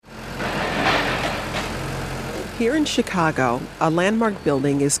Here in Chicago, a landmark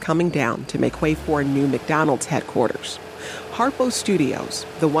building is coming down to make way for a new McDonald's headquarters. Harpo Studios,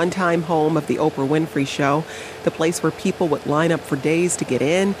 the one-time home of the Oprah Winfrey Show, the place where people would line up for days to get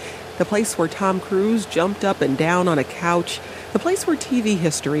in, the place where Tom Cruise jumped up and down on a couch, the place where TV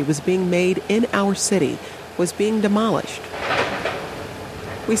history was being made in our city, was being demolished.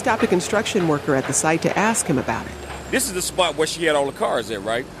 We stopped a construction worker at the site to ask him about it. This is the spot where she had all the cars at,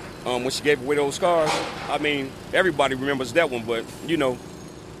 right? When she gave away those cars. I mean, everybody remembers that one, but, you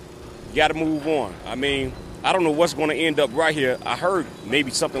got to move on. I mean, I don't know what's going to end up right here. I heard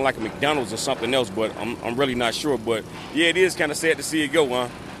maybe something like a McDonald's or something else, but I'm really not sure. But, yeah, it is kind of sad to see it go, huh?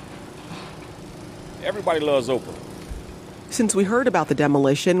 Everybody loves Oprah. Since we heard about the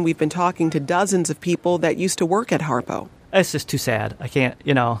demolition, we've been talking to dozens of people that used to work at Harpo. It's just too sad. I can't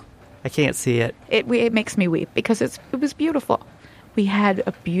see it. It makes me weep because it was beautiful. We had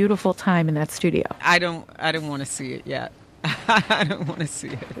a beautiful time in that studio. I don't want to see it yet. I don't want to see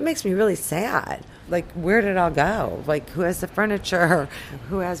it. It makes me really sad. Like, where did it all go? Like, who has the furniture?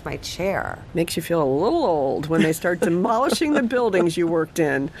 Who has my chair? Makes you feel a little old when they start demolishing the buildings you worked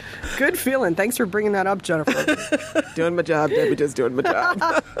in. Good feeling. Thanks for bringing that up, Jennifer. Doing my job, Debbie, just doing my job.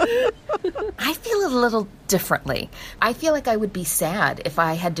 I feel it a little differently. I feel like I would be sad if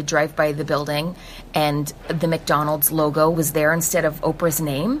I had to drive by the building and the McDonald's logo was there instead of Oprah's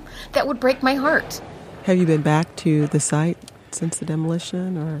name. That would break my heart. Have you been back to the site since the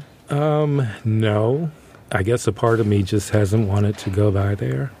demolition, or? No. I guess a part of me just hasn't wanted to go by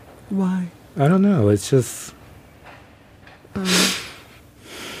there. Why? I don't know. It's just...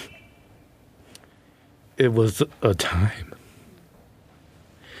 It was a time.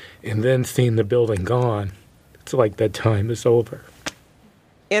 And then seeing the building gone, it's like that time is over.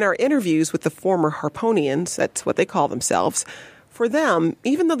 In our interviews with the former Harponians, that's what they call themselves, for them,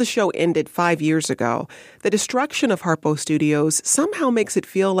 even though the show ended 5 years ago, the destruction of Harpo Studios somehow makes it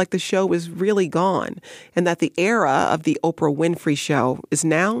feel like the show is really gone and that the era of the Oprah Winfrey Show is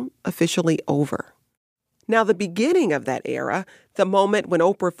now officially over. Now, the beginning of that era, the moment when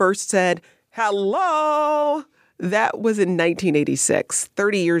Oprah first said, "Hello," that was in 1986,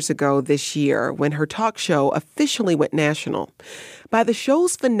 30 years ago this year, when her talk show officially went national. By the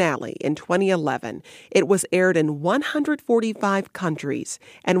show's finale in 2011, it was aired in 145 countries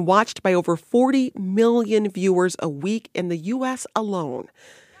and watched by over 40 million viewers a week in the U.S. alone.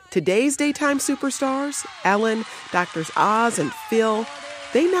 Today's daytime superstars, Ellen, Drs. Oz, and Phil,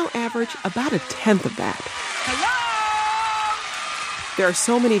 they now average about a tenth of that. Hello! There are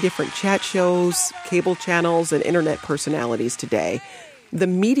so many different chat shows, cable channels, and internet personalities today. The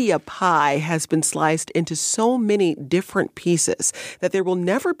media pie has been sliced into so many different pieces that there will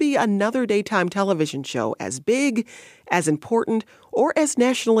never be another daytime television show as big, as important, or as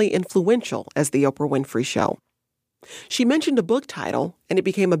nationally influential as The Oprah Winfrey Show. She mentioned a book title, and it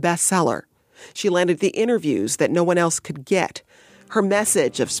became a bestseller. She landed the interviews that no one else could get. Her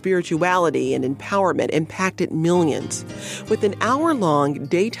message of spirituality and empowerment impacted millions. With an hour-long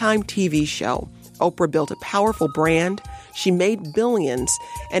daytime TV show, Oprah built a powerful brand. She made billions,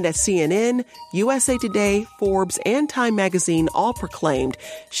 and as CNN, USA Today, Forbes, and Time magazine all proclaimed,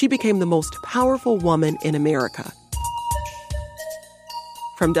 she became the most powerful woman in America.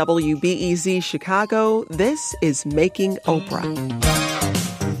 From WBEZ Chicago, this is Making Oprah.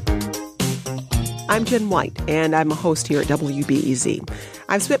 I'm Jen White, and I'm a host here at WBEZ.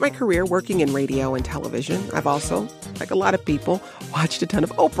 I've spent my career working in radio and television. I've also, like a lot of people, watched a ton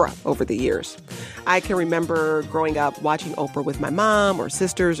of Oprah over the years. I can remember growing up watching Oprah with my mom or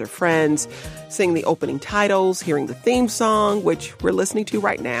sisters or friends, seeing the opening titles, hearing the theme song, which we're listening to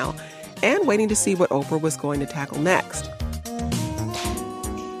right now, and waiting to see what Oprah was going to tackle next.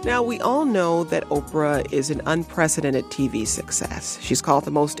 Now, we all know that Oprah is an unprecedented TV success. She's called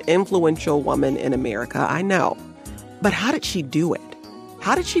the most influential woman in America, I know. But how did she do it?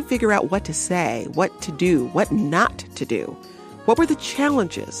 How did she figure out what to say, what to do, what not to do? What were the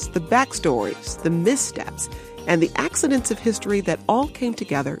challenges, the backstories, the missteps, and the accidents of history that all came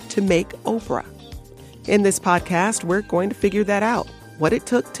together to make Oprah? In this podcast, we're going to figure that out, what it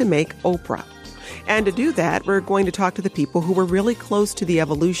took to make Oprah. And to do that, we're going to talk to the people who were really close to the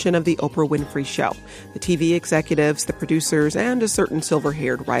evolution of the Oprah Winfrey Show, the TV executives, the producers, and a certain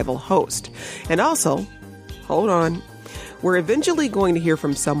silver-haired rival host. And also, hold on, we're eventually going to hear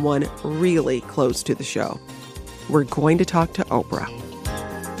from someone really close to the show. We're going to talk to Oprah.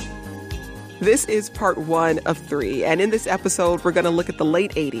 This is part 1 of 3, and in this episode, we're going to look at the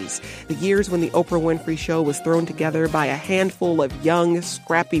late 80s, the years when the Oprah Winfrey Show was thrown together by a handful of young,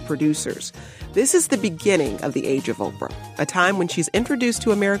 scrappy producers. This is the beginning of the age of Oprah, a time when she's introduced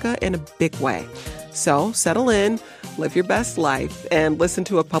to America in a big way. So settle in, live your best life, and listen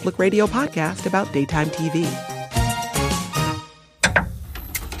to a public radio podcast about daytime TV.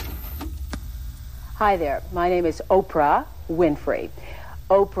 Hi there. My name is Oprah Winfrey.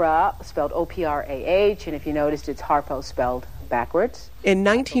 Oprah, spelled O-P-R-A-H, and if you noticed, it's Harpo spelled backwards. In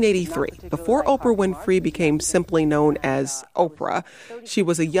 1983, before Oprah Winfrey became simply known as Oprah, she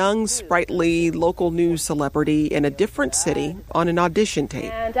was a young, sprightly, local news celebrity in a different city on an audition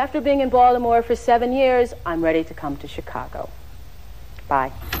tape. And after being in Baltimore for 7 years, I'm ready to come to Chicago.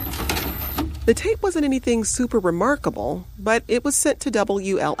 Bye. The tape wasn't anything super remarkable, but it was sent to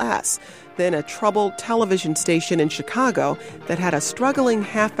WLS, then a troubled television station in Chicago that had a struggling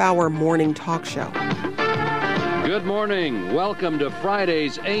half-hour morning talk show. Good morning. Welcome to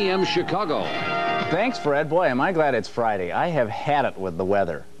Friday's AM Chicago. Thanks, Fred. Boy, am I glad it's Friday. I have had it with the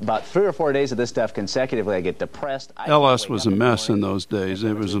weather. About 3 or 4 days of this stuff consecutively, I get depressed. LS was a mess in those days.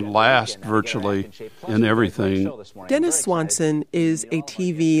 It was last virtually in everything. Dennis Swanson is a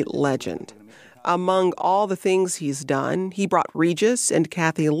TV legend. Among all the things he's done, he brought Regis and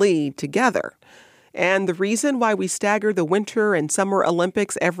Kathy Lee together. And the reason why we stagger the Winter and Summer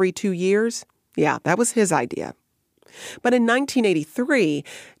Olympics every 2 years? Yeah, that was his idea. But in 1983,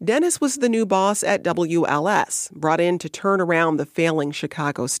 Dennis was the new boss at WLS, brought in to turn around the failing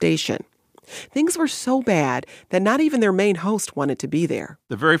Chicago station. Things were so bad that not even their main host wanted to be there.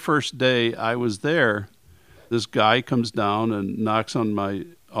 The very first day I was there, this guy comes down and knocks on my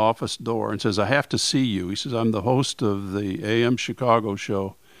office door and says, "I have to see you." He says, "I'm the host of the AM Chicago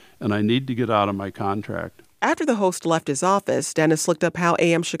show, and I need to get out of my contract." After the host left his office, Dennis looked up how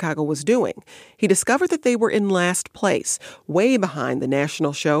AM Chicago was doing. He discovered that they were in last place, way behind the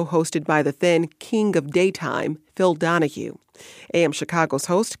national show hosted by the then king of daytime, Phil Donahue. AM Chicago's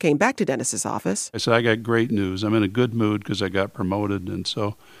host came back to Dennis's office. I said, "I got great news. I'm in a good mood because I got promoted, and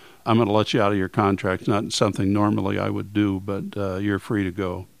so I'm going to let you out of your contract. It's not something normally I would do, but you're free to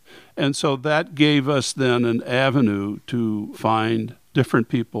go." And so that gave us then an avenue to find different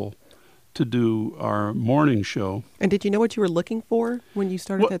people to do our morning show. And did you know what you were looking for when you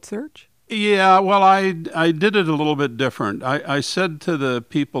started that search? Yeah, well, I did it a little bit different. I said to the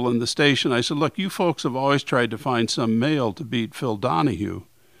people in the station, I said, "Look, you folks have always tried to find some male to beat Phil Donahue,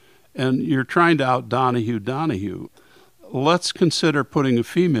 and you're trying to out Donahue. Let's consider putting a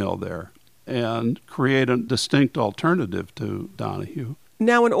female there and create a distinct alternative to Donahue."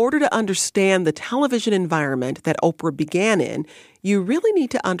 Now, in order to understand the television environment that Oprah began in, you really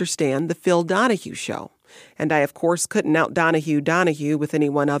need to understand the Phil Donahue show. And I, of course, couldn't out Donahue with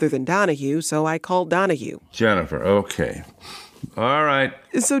anyone other than Donahue, so I called Donahue. Jennifer, okay. All right.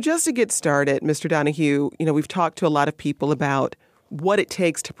 So just to get started, Mr. Donahue, we've talked to a lot of people about what it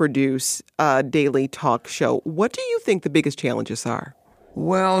takes to produce a daily talk show. What do you think the biggest challenges are?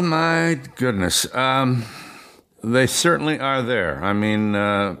 Well, my goodness. They certainly are there. I mean,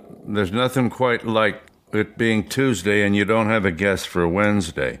 there's nothing quite like it being Tuesday and you don't have a guest for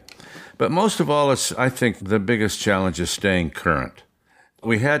Wednesday. But most of all, I think the biggest challenge is staying current.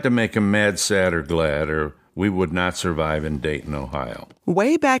 We had to make them mad, sad, or glad, or we would not survive in Dayton, Ohio.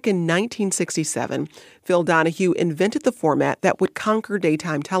 Way back in 1967, Phil Donahue invented the format that would conquer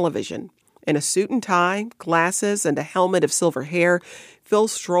daytime television. In a suit and tie, glasses, and a helmet of silver hair, Phil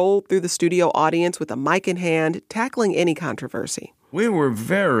strolled through the studio audience with a mic in hand, tackling any controversy. We were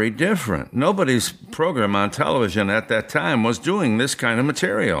very different. Nobody's program on television at that time was doing this kind of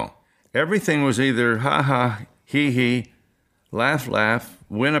material. Everything was either ha-ha, hee-hee, laugh,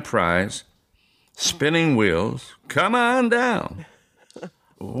 win a prize, spinning wheels, come on down.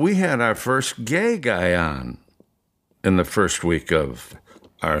 We had our first gay guy on in the first week of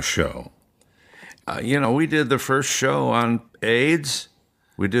our show. We did the first show on AIDS.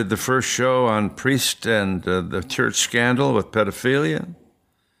 We did the first show on priest and the church scandal with pedophilia.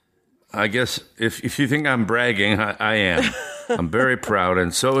 I guess if you think I'm bragging, I am. I'm very proud,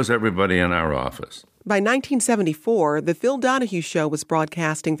 and so is everybody in our office. By 1974, the Phil Donahue Show was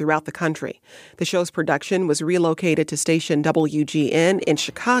broadcasting throughout the country. The show's production was relocated to station WGN in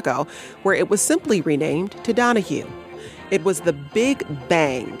Chicago, where it was simply renamed to Donahue. It was the big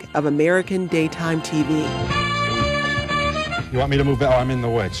bang of American daytime TV. You want me to move? Oh, I'm in the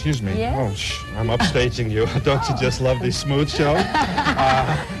way. Excuse me. Yeah. Oh, I'm upstaging you. Don't you just love these smooth shows?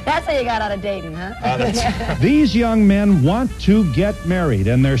 That's how you got out of Dayton, huh? These young men want to get married,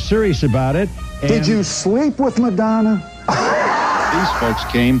 and they're serious about it. Did you sleep with Madonna? These folks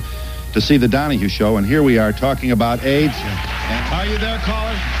came to see the Donahue Show, and here we are talking about AIDS. Are you there,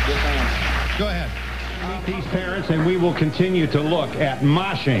 caller? Go ahead. Meet these parents, and we will continue to look at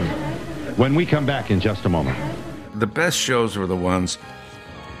moshing when we come back in just a moment. The best shows were the ones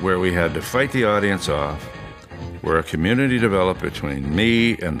where we had to fight the audience off, where a community developed between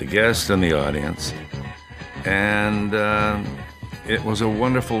me and the guest and the audience. And it was a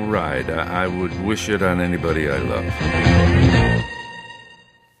wonderful ride. I would wish it on anybody I love.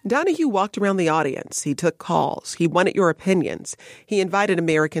 Donahue walked around the audience. He took calls. He wanted your opinions. He invited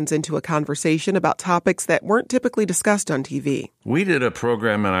Americans into a conversation about topics that weren't typically discussed on TV. We did a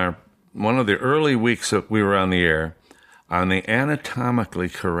program in one of the early weeks that we were on the air on the anatomically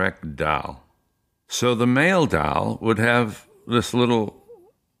correct doll. So the male doll would have this little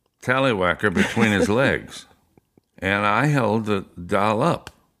tallywhacker between his legs. And I held the doll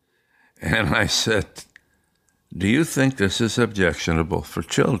up. And I said, "Do you think this is objectionable for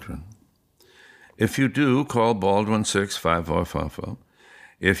children? If you do, call Baldwin 65444.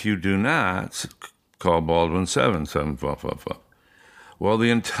 If you do not, call Baldwin 77444. Well,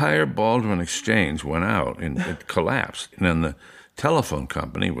 the entire Baldwin exchange went out and it collapsed. And then the telephone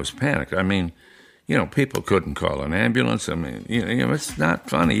company was panicked. I mean, people couldn't call an ambulance. I mean, it's not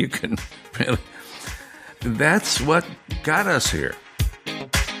funny. You can really... That's what got us here.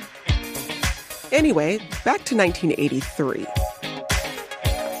 Anyway, back to 1983.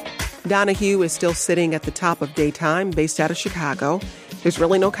 Donahue is still sitting at the top of daytime, based out of Chicago. There's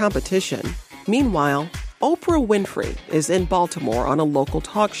really no competition. Meanwhile, Oprah Winfrey is in Baltimore on a local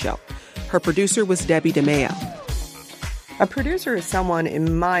talk show. Her producer was Debbie DeMeo. A producer is someone,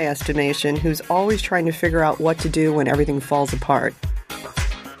 in my estimation, who's always trying to figure out what to do when everything falls apart.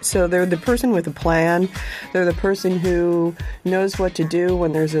 So they're the person with a plan. They're the person who knows what to do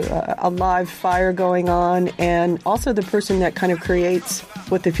when there's a live fire going on, and also the person that kind of creates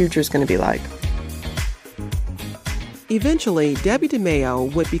what the future is going to be like. Eventually, Debbie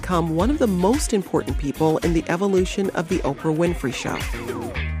DeMeo would become one of the most important people in the evolution of the Oprah Winfrey Show.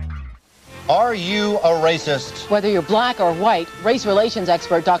 Are you a racist? Whether you're black or white, race relations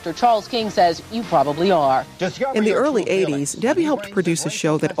expert Dr. Charles King says you probably are. In the early 80s, Debbie helped produce a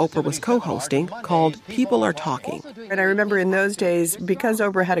show that Oprah was co-hosting called People Are Talking. And I remember in those days, because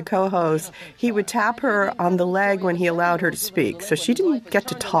Oprah had a co-host, he would tap her on the leg when he allowed her to speak. So she didn't get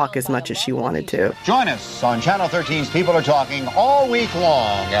to talk as much as she wanted to. Join us on Channel 13's People Are Talking all week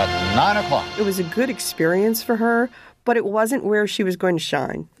long at 9 o'clock. It was a good experience for her, but it wasn't where she was going to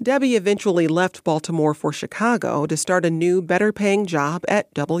shine. Debbie eventually left Baltimore for Chicago to start a new, better-paying job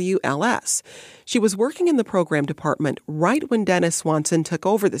at WLS. She was working in the program department right when Dennis Swanson took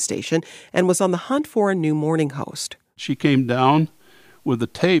over the station and was on the hunt for a new morning host. She came down with a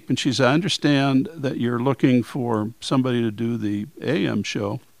tape, and she said, "I understand that you're looking for somebody to do the AM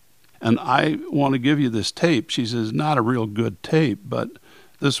show, and I want to give you this tape." She says, "Not a real good tape, but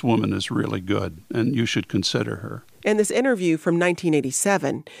this woman is really good, and you should consider her." In this interview from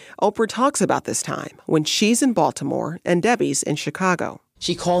 1987, Oprah talks about this time when she's in Baltimore and Debbie's in Chicago.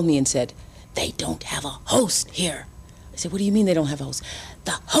 She called me and said, "They don't have a host here." I said, "What do you mean they don't have a host?"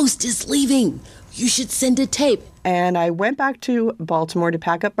 "The host is leaving. You should send a tape." And I went back to Baltimore to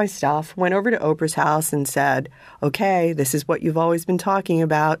pack up my stuff, went over to Oprah's house and said, "Okay, this is what you've always been talking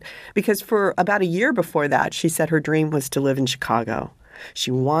about." Because for about a year before that, she said her dream was to live in Chicago.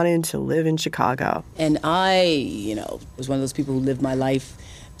 She wanted to live in Chicago. And I, was one of those people who lived my life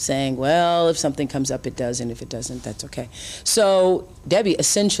saying, well, if something comes up, it does, and if it doesn't, that's okay. So Debbie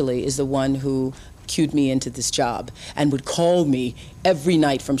essentially is the one who cued me into this job and would call me every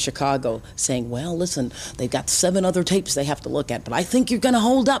night from Chicago saying, well, listen, they've got 7 other tapes they have to look at, but I think you're going to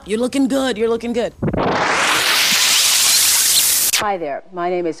hold up. You're looking good. You're looking good. Hi there. My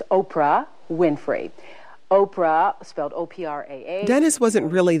name is Oprah Winfrey. Oprah, spelled O-P-R-A-H. Dennis wasn't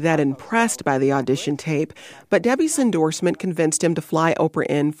really that impressed by the audition tape, but Debbie's endorsement convinced him to fly Oprah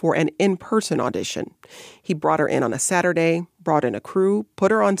in for an in-person audition. He brought her in on a Saturday, brought in a crew,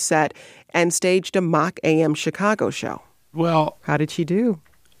 put her on set, and staged a mock AM Chicago show. Well, how did she do?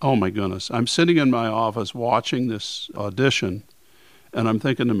 Oh, my goodness. I'm sitting in my office watching this audition, and I'm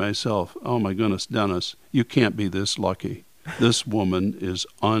thinking to myself, oh, my goodness, Dennis, you can't be this lucky. This woman is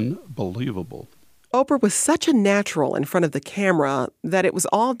unbelievable. Oprah was such a natural in front of the camera that it was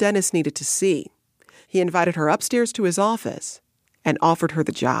all Dennis needed to see. He invited her upstairs to his office and offered her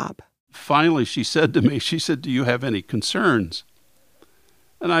the job. Finally, she said to me, "Do you have any concerns?"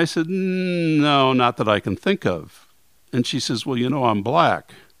 And I said, "No, not that I can think of." And she says, "Well, I'm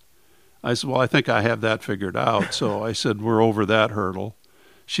black." I said, "Well, I think I have that figured out." So I said, "We're over that hurdle."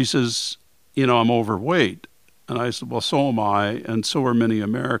 She says, "I'm overweight." And I said, "Well, so am I, and so are many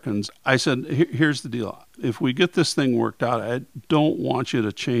Americans." I said, here's the deal. If we get this thing worked out, I don't want you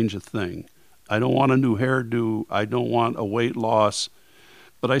to change a thing. I don't want a new hairdo. I don't want a weight loss.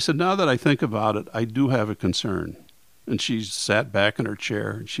 But I said, now that I think about it, I do have a concern. And she sat back in her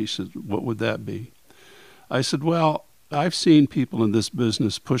chair, and she said, what would that be? I said, well, I've seen people in this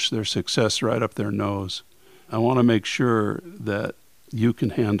business push their success right up their nose. I want to make sure that you can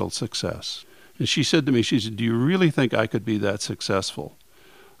handle success. And she said to me, she said, do you really think I could be that successful?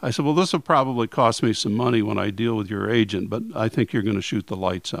 I said, well, this will probably cost me some money when I deal with your agent, but I think you're going to shoot the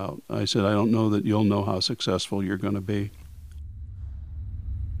lights out. I said, I don't know that you'll know how successful you're going to be.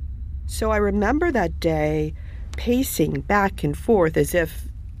 So I remember that day pacing back and forth as if,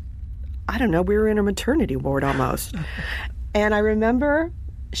 I don't know, we were in a maternity ward almost. And I remember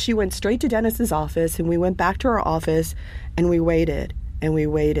she went straight to Dennis's office, and we went back to our office, and we waited, and we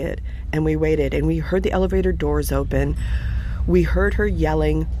waited, and we waited, and we heard the elevator doors open. We heard her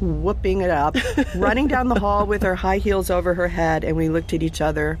yelling, whooping it up, running down the hall with her high heels over her head, and we looked at each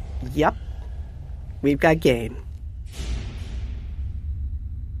other. Yep, we've got game.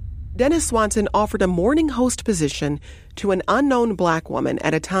 Dennis Swanson offered a morning host position to an unknown black woman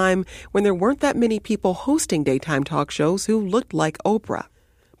at a time when there weren't that many people hosting daytime talk shows who looked like Oprah.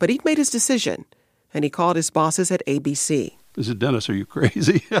 But he'd made his decision, and he called his bosses at ABC. I said, Dennis, are you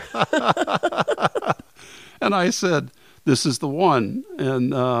crazy? And I said, this is the one.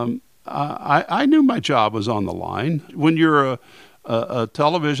 And I knew my job was on the line. When you're a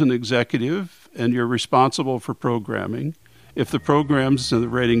television executive and you're responsible for programming, if the programs and the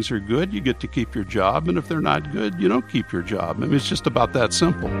ratings are good, you get to keep your job. And if they're not good, you don't keep your job. I mean, it's just about that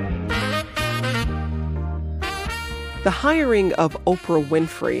simple. The hiring of Oprah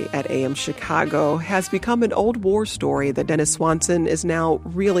Winfrey at AM Chicago has become an old war story that Dennis Swanson is now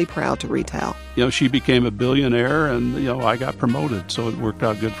really proud to retell. You know, she became a billionaire, and, you know, I got promoted, so it worked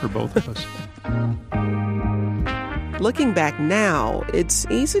out good for both of us. Looking back now, it's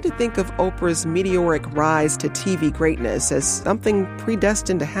easy to think of Oprah's meteoric rise to TV greatness as something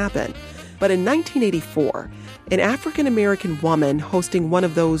predestined to happen. But in 1984, an African-American woman hosting one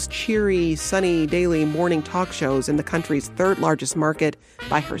of those cheery, sunny daily morning talk shows in the country's third largest market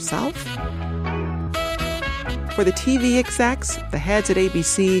by herself? For the TV execs, the heads at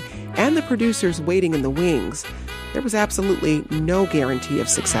ABC, and the producers waiting in the wings, there was absolutely no guarantee of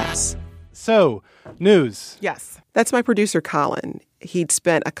success. So, news. Yes. That's my producer, Colin. He'd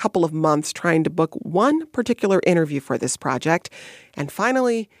spent a couple of months trying to book one particular interview for this project, and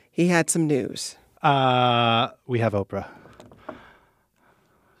finally, he had some news. We have Oprah.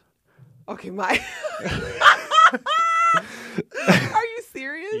 Okay, Are you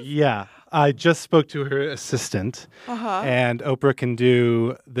serious? Yeah. I just spoke to her assistant, and Oprah can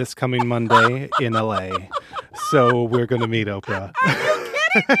do this coming Monday in LA. So we're going to meet Oprah. Are you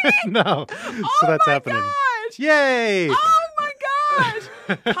kidding me? No. So that's happening. Gosh. Yay! Oh my gosh!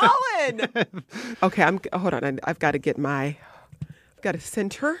 Colin! Okay, hold on. I've got to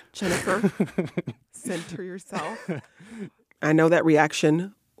center, Jennifer. Center yourself. I know that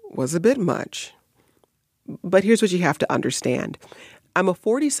reaction was a bit much, but here's what you have to understand. I'm a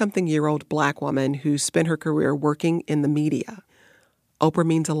 40-something-year-old black woman who spent her career working in the media. Oprah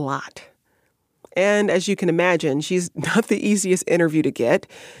means a lot. And as you can imagine, she's not the easiest interview to get.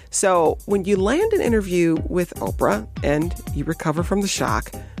 So when you land an interview with Oprah and you recover from the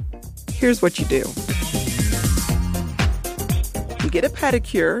shock, here's what you do. You get a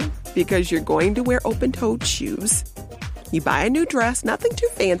pedicure because you're going to wear open-toed shoes. You buy a new dress, nothing too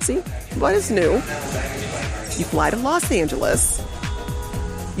fancy, but it's new. You fly to Los Angeles.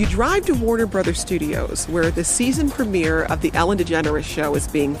 You drive to Warner Brothers Studios, where the season premiere of The Ellen DeGeneres Show is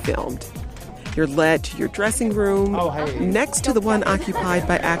being filmed. You're led to your dressing room, next to the one occupied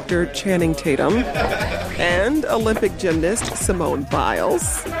by actor Channing Tatum and Olympic gymnast Simone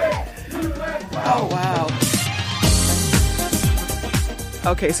Biles. Oh, wow.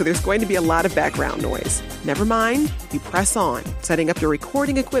 Okay, so there's going to be a lot of background noise. Never mind, you press on, setting up your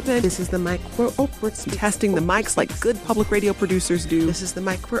recording equipment. This is the mic where Oprah speaks. Testing the mics like good public radio producers do. This is the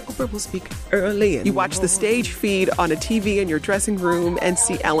mic where Oprah will speak early. You watch the stage feed on a TV in your dressing room and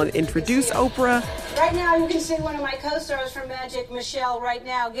see Ellen introduce Oprah. Right now, you can see one of my co-stars from Magic, Michelle, right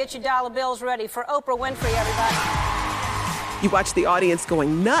now. Get your dollar bills ready for Oprah Winfrey, everybody. You watch the audience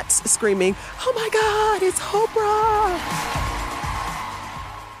going nuts, screaming, "Oh my God, it's Oprah!"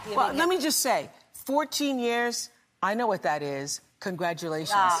 Well, let me just say, 14 years, I know what that is.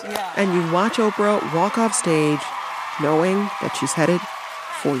 Congratulations. Yeah. And you watch Oprah walk off stage knowing that she's headed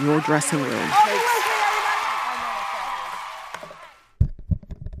for your dressing room.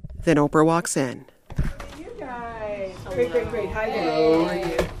 Then Oprah walks in. You guys. Great. Hi, hello. How are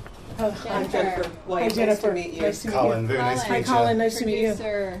you? I'm Jennifer. Hi, Jennifer. Nice to meet you. Nice to meet Colin, very nice to meet you. Hi, Colin. Nice to meet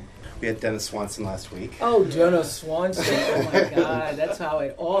you. We had Dennis Swanson last week. Oh, Dennis Swanson. Oh, my God. That's how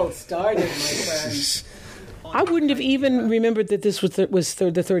it all started, my friend. I wouldn't have even remembered that this was the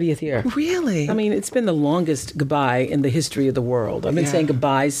 30th year. Really? I mean, it's been the longest goodbye in the history of the world. I've been saying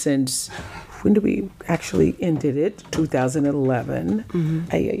goodbye since, when did we actually ended it? 2011.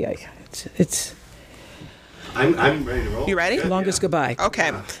 It's I'm ready to roll. You ready? Longest goodbye.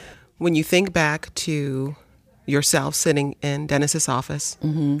 Okay. When you think back to yourself sitting in Dennis's office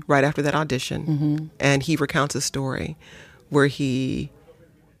right after that audition, and he recounts a story where he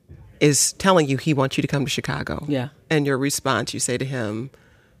is telling you he wants you to come to Chicago. Yeah. And your response, you say to him,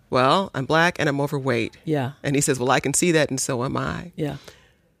 well, I'm black and I'm overweight. Yeah. And he says, well, I can see that and so am I. Yeah.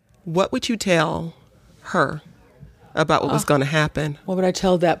 What would you tell her about what was going to happen? What would I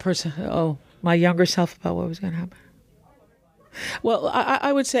tell that person? Oh, my younger self about what was going to happen? Well,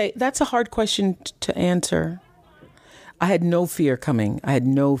 I would say that's a hard question to answer. I had no fear coming. I had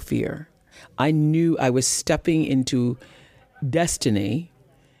no fear. I knew I was stepping into destiny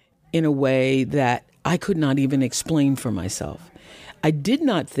in a way that I could not even explain for myself. I did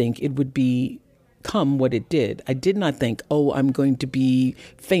not think it would become what it did. I did not think, oh, I'm going to be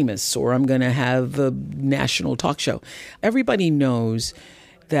famous or I'm going to have a national talk show. Everybody knows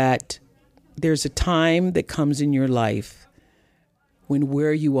that there's a time that comes in your life when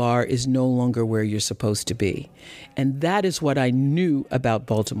where you are is no longer where you're supposed to be. And that is what I knew about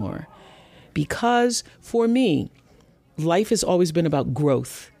Baltimore. Because for me, life has always been about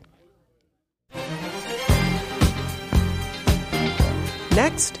growth.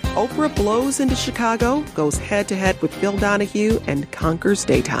 Next, Oprah blows into Chicago, goes head-to-head with Phil Donahue, and conquers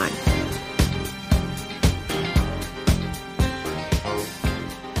daytime.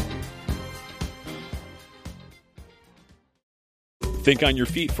 Think on your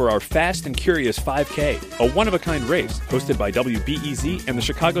feet for our Fast and Curious 5K, a one-of-a-kind race hosted by WBEZ and the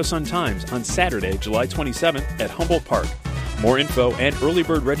Chicago Sun-Times on Saturday, July 27th at Humboldt Park. More info and early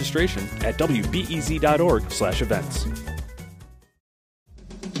bird registration at wbez.org/events.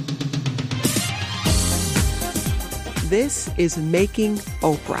 This is Making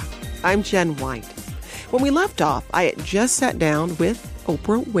Oprah. I'm Jen White. When we left off, I had just sat down with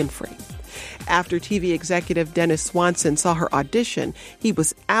Oprah Winfrey. After TV executive Dennis Swanson saw her audition, he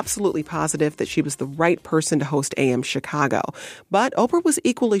was absolutely positive that she was the right person to host AM Chicago. But Oprah was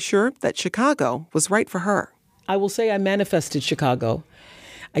equally sure that Chicago was right for her. I will say I manifested Chicago.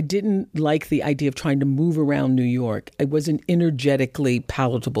 I didn't like the idea of trying to move around New York. It wasn't energetically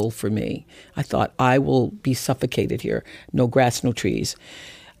palatable for me. I thought, I will be suffocated here. No grass, no trees.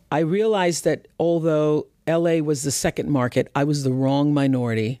 I realized that although LA was the second market, I was the wrong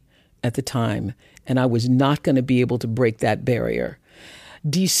minority at the time, and I was not going to be able to break that barrier.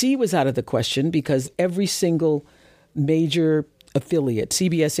 DC was out of the question because every single major affiliate,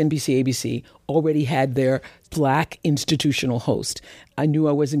 CBS, NBC, ABC, already had their black institutional host. I knew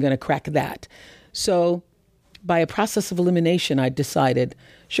I wasn't going to crack that. So by a process of elimination, I decided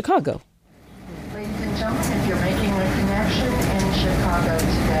Chicago. Ladies and gentlemen, if you're making a connection in Chicago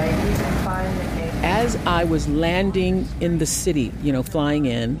today, you can find the gate. As I was landing in the city, flying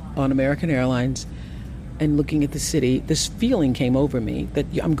in on American Airlines and looking at the city, this feeling came over me that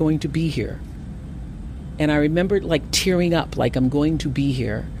I'm going to be here. And I remember tearing up, like I'm going to be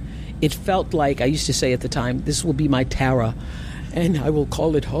here. It felt like, I used to say at the time, this will be my Tara, and I will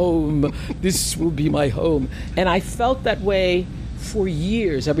call it home. This will be my home. And I felt that way for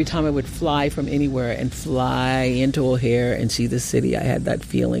years. Every time I would fly from anywhere and fly into O'Hare and see the city, I had that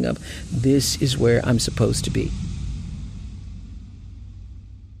feeling of, this is where I'm supposed to be.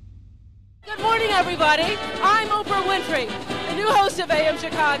 Good morning, everybody. I'm Oprah Winfrey, the new host of AM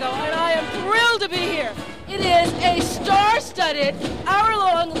Chicago, and I am thrilled to be here. It is a star-studded,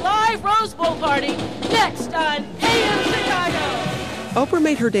 hour-long live Rose Bowl party next on AM Chicago. Oprah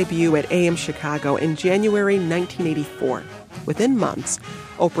made her debut at AM Chicago in January 1984. Within months,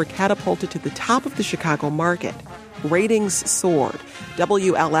 Oprah catapulted to the top of the Chicago market. Ratings soared.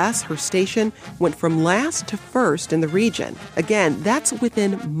 WLS, her station, went from last to first in the region. Again, that's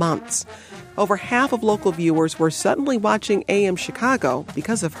within months. Over half of local viewers were suddenly watching AM Chicago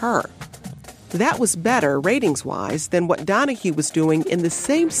because of her. That was better, ratings-wise, than what Donahue was doing in the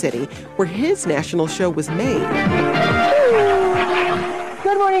same city where his national show was made.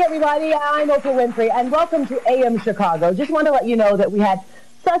 Good morning, everybody. I'm Oprah Winfrey, and welcome to AM Chicago. Just want to let you know that we had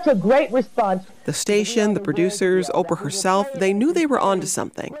such a great response. The station, the producers, Oprah herself, they knew they were onto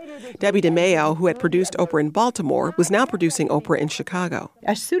something. Debbie DeMayo, who had produced Oprah in Baltimore, was now producing Oprah in Chicago.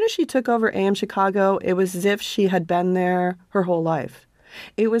 As soon as she took over AM Chicago, it was as if she had been there her whole life.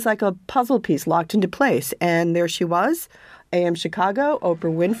 It was like a puzzle piece locked into place, and there she was, AM Chicago,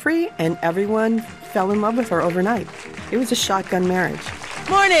 Oprah Winfrey, and everyone fell in love with her overnight. It was a shotgun marriage.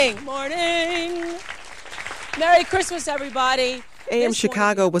 Morning. Merry Christmas, everybody. AM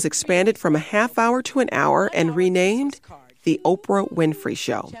Chicago was expanded from a half hour to an hour and renamed The Oprah Winfrey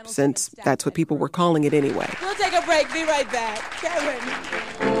Show, since that's what people were calling it anyway. We'll take a break. Be right back. Kevin.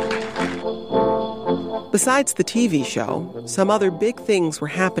 Besides the TV show, some other big things were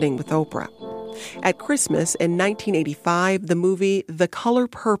happening with Oprah. At Christmas in 1985, the movie The Color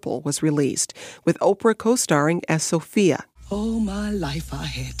Purple was released, with Oprah co-starring as Sophia. All my life I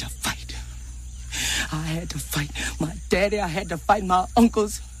had to fight. I had to fight my daddy. I had to fight my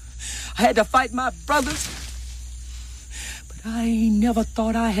uncles. I had to fight my brothers. But I never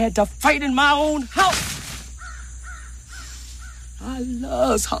thought I had to fight in my own house. I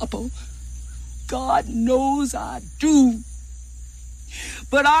love Harpo. God knows I do.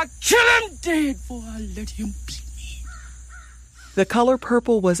 But I kill him dead before I let him beat me. The Color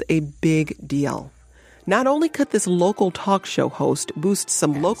Purple was a big deal. Not only could this local talk show host boost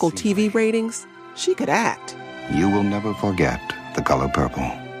some local TV ratings, she could act. You will never forget The Color Purple.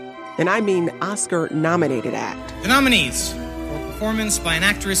 And I mean Oscar-nominated act. The nominees for performance by an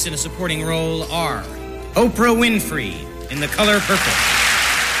actress in a supporting role are Oprah Winfrey in The Color Purple.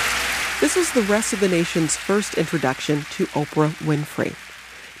 This was the rest of the nation's first introduction to Oprah Winfrey.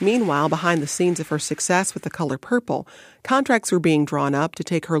 Meanwhile, behind the scenes of her success with The Color Purple, contracts were being drawn up to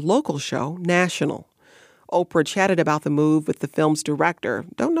take her local show national. Oprah chatted about the move with the film's director.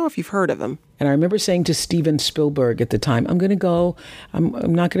 Don't know if you've heard of him. And I remember saying to Steven Spielberg at the time, I'm going to go. I'm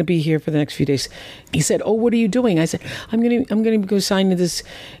not going to be here for the next few days. He said, oh, what are you doing? I said, I'm going to go sign this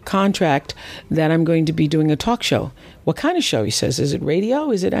contract that I'm going to be doing a talk show. What kind of show? He says, is it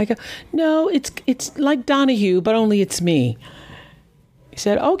radio? Is it? I go, no, it's like Donahue, but only it's me. He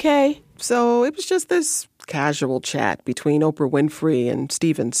said, okay. So it was just this casual chat between Oprah Winfrey and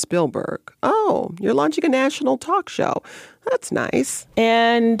Steven Spielberg. Oh, you're launching a national talk show. That's nice.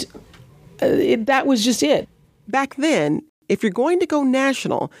 And that was just it. Back then, if you're going to go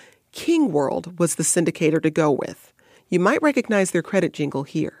national, King World was the syndicator to go with. You might recognize their credit jingle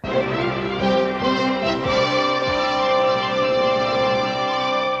here.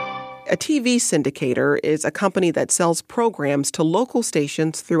 A TV syndicator is a company that sells programs to local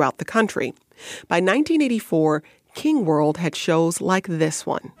stations throughout the country. By 1984, King World had shows like this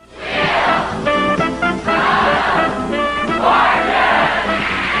one.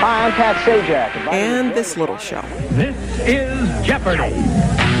 Hi, I'm Pat Sajak. And this little show. This is Jeopardy!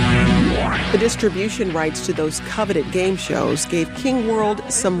 The distribution rights to those coveted game shows gave King World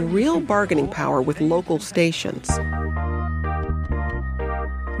some real bargaining power with local stations.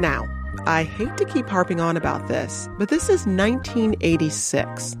 Now, I hate to keep harping on about this, but this is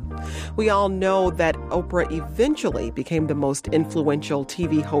 1986. We all know that Oprah eventually became the most influential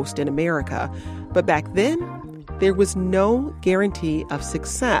TV host in America, but back then, there was no guarantee of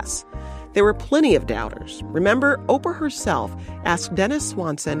success. There were plenty of doubters. Remember, Oprah herself asked Dennis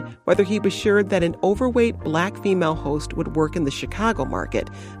Swanson whether he was sure that an overweight black female host would work in the Chicago market,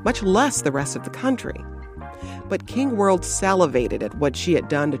 much less the rest of the country. But King World salivated at what she had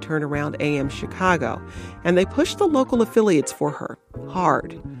done to turn around AM Chicago, and they pushed the local affiliates for her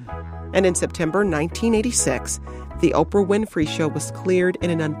hard. And in September 1986, the Oprah Winfrey Show was cleared in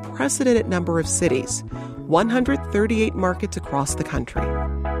an unprecedented number of cities, 138 markets across the country.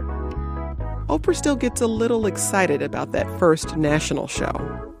 Oprah still gets a little excited about that first national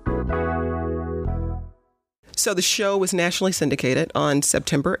show. So the show was nationally syndicated on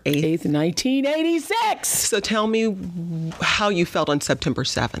September 8th, 1986. So tell me how you felt on September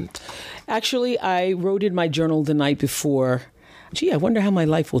 7th. Actually, I wrote in my journal the night before, gee, I wonder how my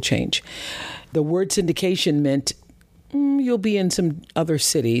life will change. The word syndication meant you'll be in some other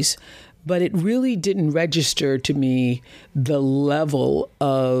cities, but it really didn't register to me the level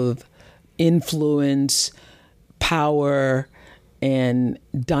of influence, power, and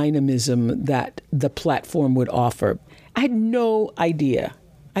dynamism that the platform would offer. I had no idea.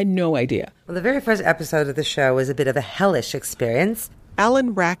 Well, the very first episode of the show was a bit of a hellish experience.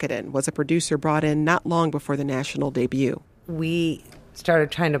 Alan Rakuten was a producer brought in not long before the national debut. We started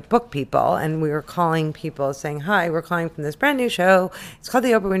trying to book people, and we were calling people saying, hi, we're calling from this brand new show. It's called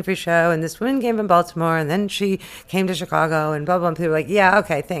The Oprah Winfrey Show, and this woman came from Baltimore, and then she came to Chicago, and blah, blah, and people were like, yeah,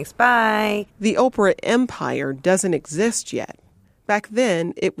 okay, thanks, bye. The Oprah empire doesn't exist yet. Back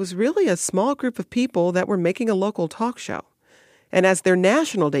then, it was really a small group of people that were making a local talk show. And as their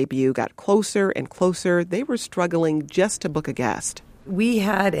national debut got closer and closer, they were struggling just to book a guest. We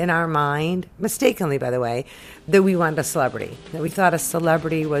had in our mind, mistakenly by the way, that we wanted a celebrity, that we thought a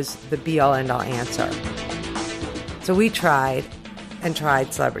celebrity was the be-all, end-all answer. So we tried and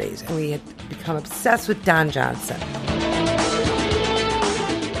tried celebrities, and we had become obsessed with Don Johnson.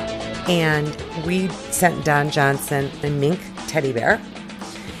 And we sent Don Johnson a mink teddy bear.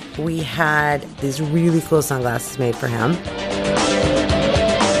 We had these really cool sunglasses made for him.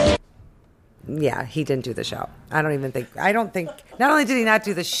 Yeah, he didn't do the show. I don't think, not only did he not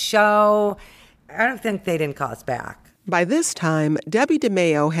do the show, I don't think they didn't call us back. By this time, Debbie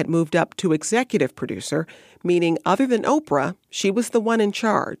DeMayo had moved up to executive producer, meaning other than Oprah, she was the one in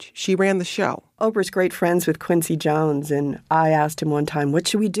charge. She ran the show. Oprah's great friends with Quincy Jones, and I asked him one time, what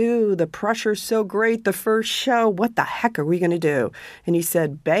should we do? The pressure's so great, the first show. What the heck are we going to do? And he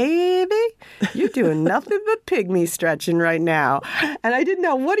said, baby, you're doing nothing but pygmy stretching right now. And I didn't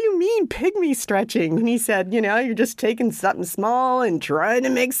know, what do you mean pygmy stretching? And he said, you're just taking something small and trying to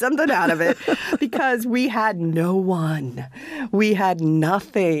make something out of it. Because we had no one. We had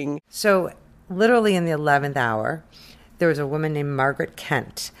nothing. So literally in the 11th hour, there was a woman named Margaret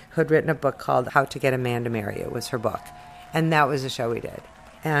Kent who had written a book called How to Get a Man to Marry You, was her book. And that was the show we did.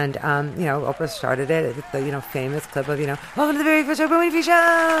 And, Oprah started it with the, famous clip of, welcome to the very first Oprah Winfrey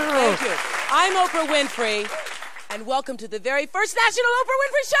Show. Thank you. I'm Oprah Winfrey, and welcome to the very first National Oprah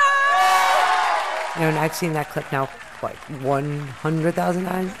Winfrey Show. And I've seen that clip now, 100,000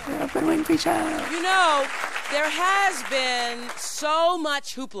 times. Oprah Winfrey Show. There has been so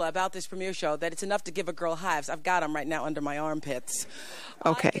much hoopla about this premiere show that it's enough to give a girl hives. I've got them right now under my armpits.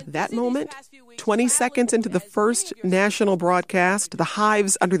 Okay, that moment, 20 seconds into the first national broadcast, the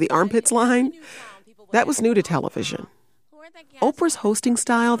hives under the armpits line, that was new to television. Oprah's hosting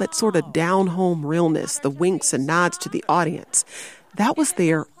style, that sort of down-home realness, the winks and nods to the audience, that was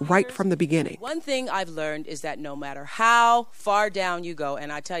there right from the beginning. One thing I've learned is that no matter how far down you go,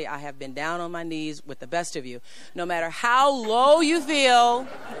 and I tell you, I have been down on my knees with the best of you, no matter how low you feel,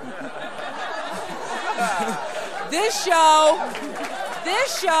 this show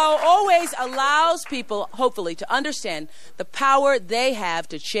always allows people, hopefully, to understand the power they have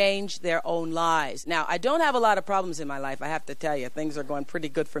to change their own lives. Now, I don't have a lot of problems in my life, I have to tell you. Things are going pretty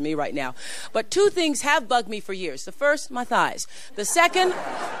good for me right now. But two things have bugged me for years. The first, my thighs. The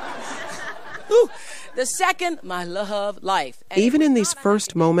second, my love life. And even in these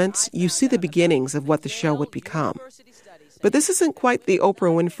first moments, you see the beginnings of what the show would become. But this isn't quite the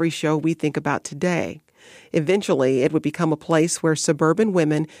Oprah Winfrey Show we think about today. Eventually, it would become a place where suburban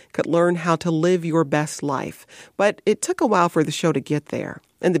women could learn how to live your best life. But it took a while for the show to get there.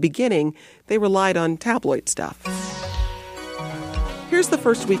 In the beginning, they relied on tabloid stuff. Here's the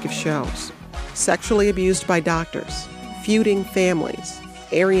first week of shows. Sexually abused by doctors, feuding families,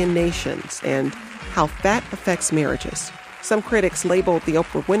 Aryan nations, and how fat affects marriages. Some critics labeled the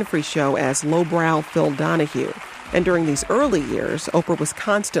Oprah Winfrey Show as lowbrow Phil Donahue. And during these early years, Oprah was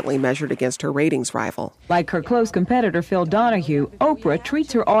constantly measured against her ratings rival. Like her close competitor, Phil Donahue, Oprah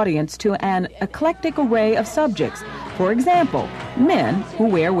treats her audience to an eclectic array of subjects. For example, men who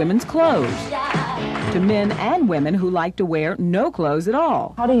wear women's clothes, to men and women who like to wear no clothes at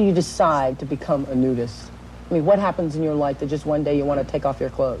all. How do you decide to become a nudist? I mean, what happens in your life that just one day you want to take off your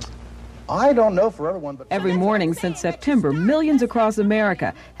clothes? I don't know for everyone, but every morning since September, millions across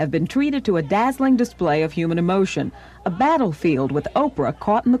America have been treated to a dazzling display of human emotion, a battlefield with Oprah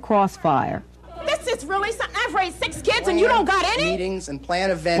caught in the crossfire. This is really something. I've raised 6 kids and you don't got any? Meetings and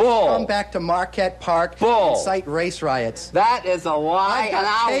plan events, Bull. come back to Marquette Park, Bull. incite race riots. That is a lie, and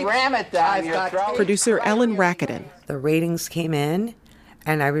I'll ram it down your throat. Producer Ellen Rakuten. The ratings came in,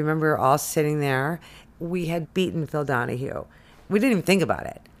 and I remember all sitting there. We had beaten Phil Donahue. We didn't even think about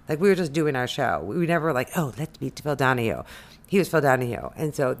it. Like, we were just doing our show. We never were like, oh, let's beat Phil Donahue. He was Phil Donahue.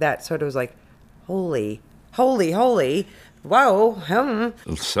 And so that sort of was like, holy, whoa.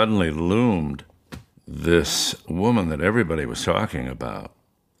 Suddenly loomed this woman that everybody was talking about.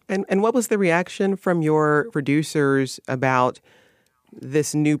 And what was the reaction from your producers about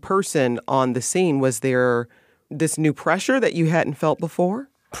this new person on the scene? Was there this new pressure that you hadn't felt before?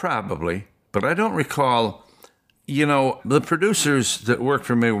 Probably. But I don't recall... the producers that worked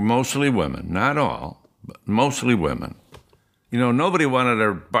for me were mostly women. Not all, but mostly women. Nobody wanted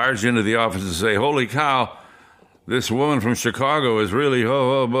to barge into the office and say, holy cow, this woman from Chicago is really,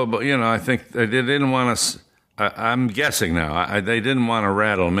 I think they didn't want to, I'm guessing now, they didn't want to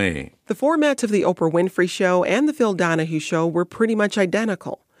rattle me. The formats of the Oprah Winfrey Show and the Phil Donahue Show were pretty much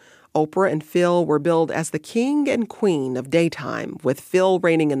identical. Oprah and Phil were billed as the king and queen of daytime, with Phil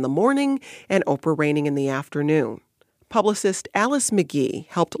reigning in the morning and Oprah reigning in the afternoon. Publicist Alice McGee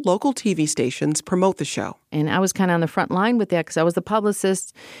helped local TV stations promote the show. And I was kind of on the front line with that because I was the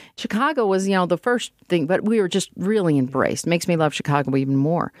publicist. Chicago was, the first thing, but we were just really embraced. Makes me love Chicago even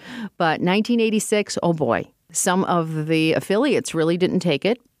more. But 1986, oh boy, some of the affiliates really didn't take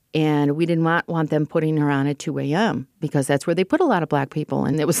it. And we did not want them putting her on at 2 a.m. because that's where they put a lot of black people.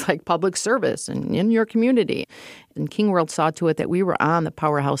 And it was like public service and in your community. And King World saw to it that we were on the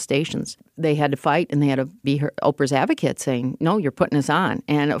powerhouse stations. They had to fight and they had to be Oprah's advocate saying, no, you're putting us on.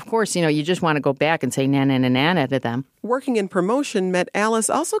 And of course, you just want to go back and say na-na-na-na to them. Working in promotion meant Alice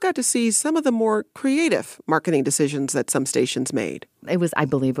also got to see some of the more creative marketing decisions that some stations made. I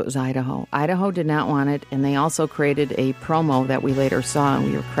believe it was Idaho. Idaho did not want it, and they also created a promo that we later saw, and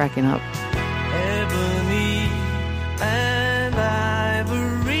we were cracking up. Ebony and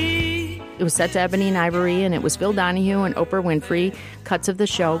Ivory. It was set to Ebony and Ivory, and it was Phil Donahue and Oprah Winfrey cuts of the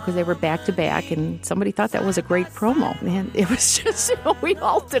show because they were back-to-back, and somebody thought that was a great promo. And it was just, we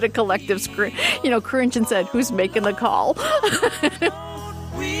all did a collective cringe and said, who's making the call?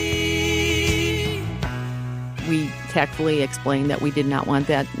 We tactfully explained that we did not want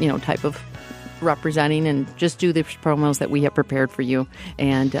that, type of representing and just do the promos that we have prepared for you.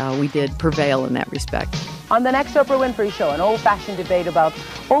 And we did prevail in that respect. On the next Oprah Winfrey Show, an old-fashioned debate about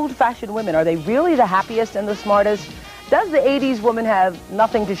old-fashioned women. Are they really the happiest and the smartest? Does the 80s woman have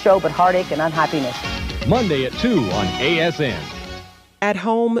nothing to show but heartache and unhappiness? Monday at 2 on ASN. At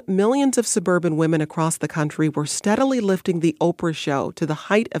home, millions of suburban women across the country were steadily lifting the Oprah Show to the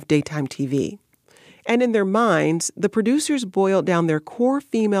height of daytime TV. And in their minds, the producers boiled down their core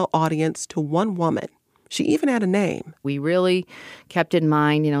female audience to one woman. She even had a name. We really kept in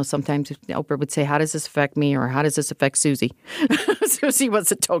mind, sometimes Oprah would say, how does this affect me? Or how does this affect Susie? Susie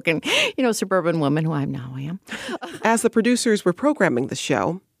was a token, suburban woman who I now am. As the producers were programming the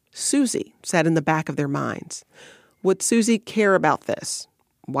show, Susie sat in the back of their minds. Would Susie care about this?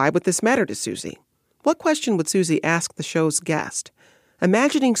 Why would this matter to Susie? What question would Susie ask the show's guest?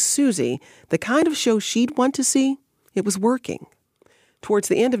 Imagining Susie, the kind of show she'd want to see, it was working. Towards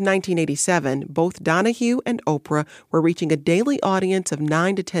the end of 1987, both Donahue and Oprah were reaching a daily audience of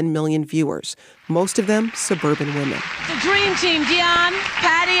 9 to 10 million viewers, most of them suburban women. The dream team, Dion,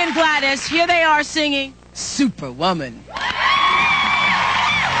 Patty, and Gladys, here they are singing Superwoman.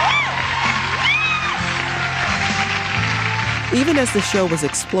 Even as the show was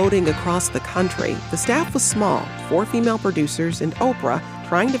exploding across the country, the staff was small, 4 female producers and Oprah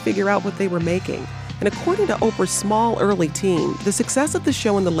trying to figure out what they were making. And according to Oprah's small early team, the success of the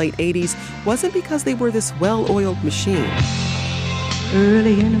show in the late 80s wasn't because they were this well-oiled machine.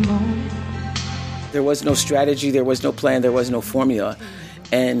 Early in the morning. There was no strategy, there was no plan, there was no formula.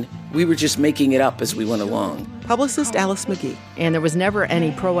 And we were just making it up as we went along. Publicist Alice McGee. And there was never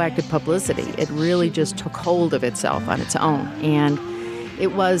any proactive publicity. It really just took hold of itself on its own. And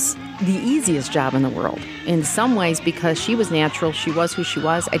it was the easiest job in the world. In some ways, because she was natural, she was who she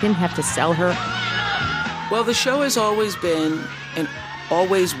was. I didn't have to sell her. Well, the show has always been and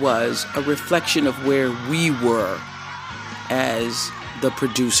always was a reflection of where we were as the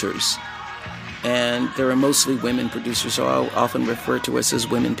producers. And there are mostly women producers, so I'll often refer to us as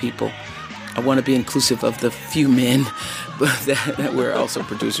women people. I want to be inclusive of the few men that we're also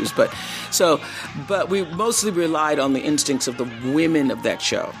producers. But we mostly relied on the instincts of the women of that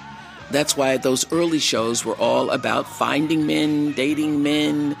show. That's why those early shows were all about finding men, dating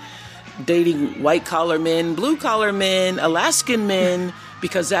white-collar men, blue-collar men, Alaskan men,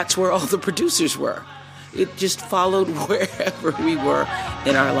 because that's where all the producers were. It just followed wherever we were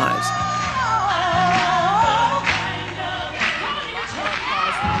in our lives.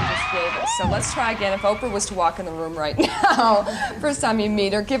 So let's try again. If Oprah was to walk in the room right now, first time you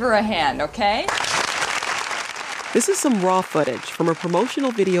meet her, give her a hand, okay? This is some raw footage from a promotional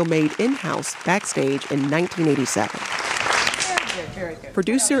video made in-house backstage in 1987. Very good.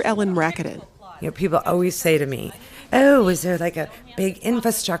 Producer Ellen Rakuten. People always say to me, oh, is there like a big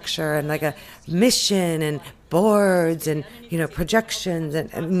infrastructure and like a mission and boards and, projections?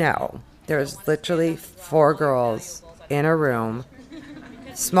 And no, there's literally 4 girls in a room,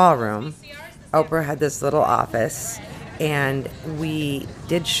 small room. Oprah had this little office, and we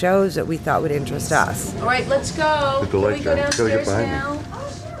did shows that we thought would interest us. All right, let's go. Can we go downstairs now?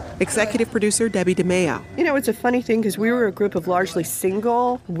 Executive producer Debbie DeMeo. It's a funny thing because we were a group of largely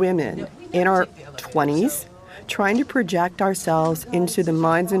single women in our 20s trying to project ourselves into the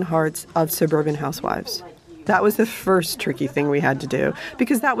minds and hearts of suburban housewives. That was the first tricky thing we had to do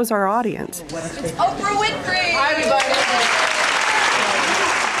because that was our audience. It's Oprah Winfrey! Hi, everybody.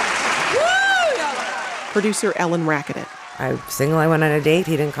 Producer Ellen Rakuten. I was single, I went on a date,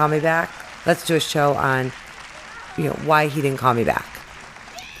 he didn't call me back. Let's do a show on, why he didn't call me back.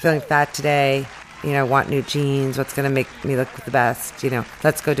 Feeling fat today, want new jeans, what's going to make me look the best,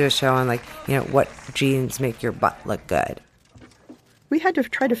 let's go do a show on what jeans make your butt look good. We had to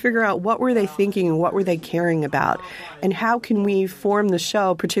try to figure out what were they thinking and what were they caring about, and how can we form the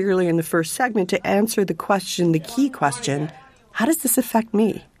show, particularly in the first segment, to answer the question, the key question, how does this affect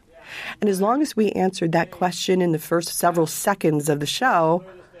me? And as long as we answered that question in the first several seconds of the show,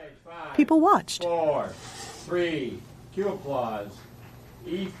 people watched. 4, 3, cue applause.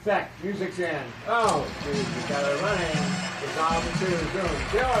 Effect, music's in. Oh, geez, we got it running. It's on the 2, Zoom.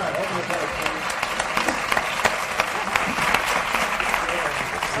 Killer, open the first.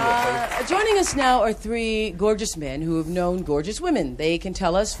 Joining us now are 3 gorgeous men who have known gorgeous women. They can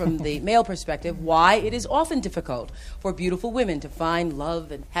tell us from the male perspective why it is often difficult for beautiful women to find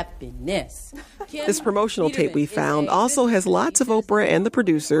love and happiness. This promotional tape we found also has lots of Oprah and the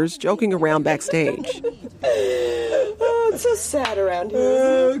producers joking around backstage. Oh, it's so sad around here.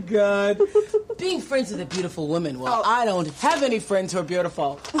 Oh, God. Being friends with a beautiful woman, well, I don't have any friends who are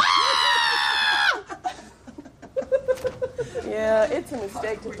beautiful. Yeah, it's a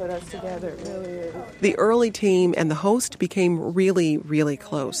mistake to put us together. It really is. The early team and the host became really, really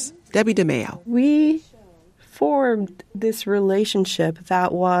close. Debbie DeMeo. We formed this relationship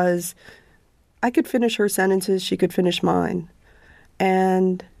that was, I could finish her sentences, she could finish mine.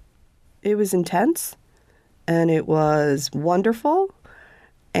 And it was intense, and it was wonderful.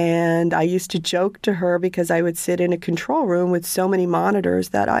 And I used to joke to her because I would sit in a control room with so many monitors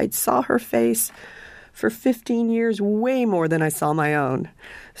that I saw her face for 15 years, way more than I saw my own.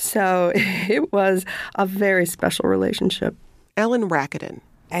 So it was a very special relationship. Ellen Rakuten.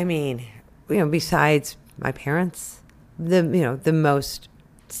 I mean, besides my parents, the most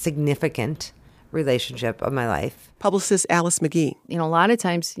significant relationship of my life. Publicist Alice McGee. A lot of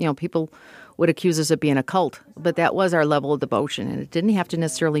times, people would accuse us of being a cult, but that was our level of devotion, and it didn't have to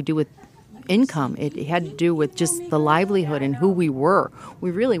necessarily do with income. It had to do with just the livelihood and who we were.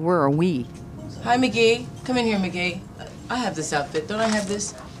 We really were a we. Hi, McGee. Come in here, McGee. I have this outfit. Don't I have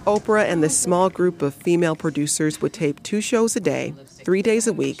this? Oprah and this small group of female producers would tape 2 shows a day, 3 days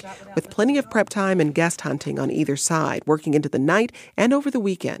a week, with plenty of prep time and guest hunting on either side, working into the night and over the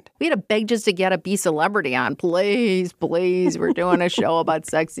weekend. We had to beg just to get a B celebrity on. Please, please, we're doing a show about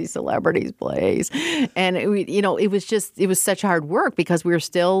sexy celebrities, please. And, it was such hard work because we were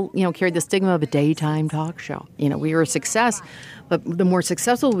still, carried the stigma of a daytime talk show. We were a success, but the more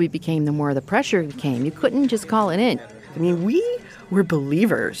successful we became, the more the pressure became. You couldn't just call it in. I mean, we were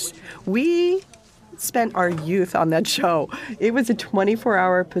believers. We spent our youth on that show. It was a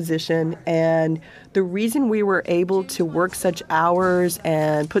 24-hour position, and the reason we were able to work such hours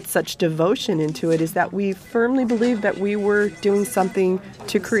and put such devotion into it is that we firmly believed that we were doing something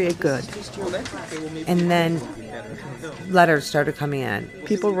to create good. And then letters started coming in.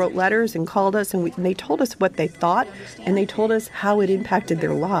 People wrote letters and called us, and they told us what they thought, and they told us how it impacted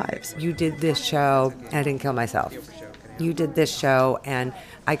their lives. You did this show, and I didn't kill myself. You did this show, and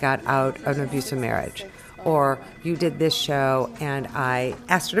I got out of an abusive marriage. Or you did this show, and I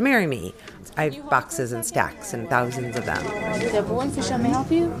asked her to marry me. I have boxes and stacks and thousands of them. Devlin Fisher, may I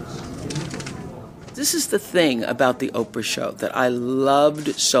help you? This is the thing about the Oprah show that I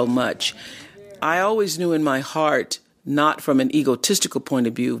loved so much. I always knew in my heart, not from an egotistical point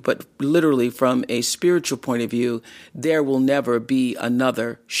of view, but literally from a spiritual point of view, there will never be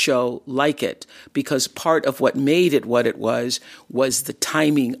another show like it, because part of what made it what it was the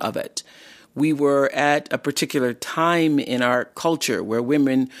timing of it. We were at a particular time in our culture where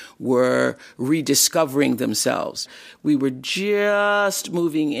women were rediscovering themselves. We were just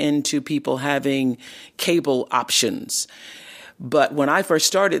moving into people having cable options. But when I first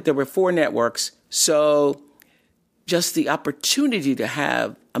started, there were 4 networks, so just the opportunity to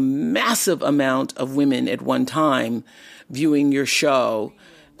have a massive amount of women at one time viewing your show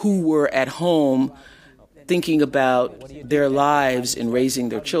who were at home thinking about their lives and raising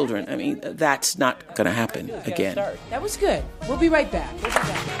their children. I mean, that's not going to happen again. That was good. We'll be right back.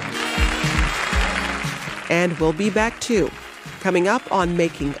 And we'll be back too. Coming up on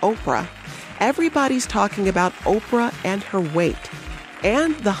Making Oprah, everybody's talking about Oprah and her weight,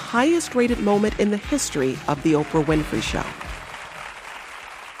 and the highest rated moment in the history of The Oprah Winfrey Show.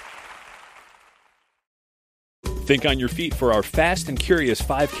 Think on your feet for our Fast and Curious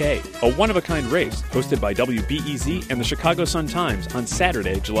 5K, a one-of-a-kind race hosted by WBEZ and the Chicago Sun-Times on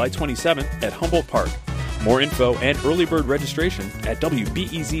Saturday, July 27th at Humboldt Park. More info and early bird registration at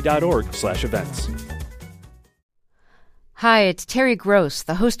wbez.org/events. Hi, it's Terry Gross,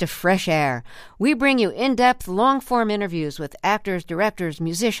 the host of Fresh Air. We bring you in-depth, long-form interviews with actors, directors,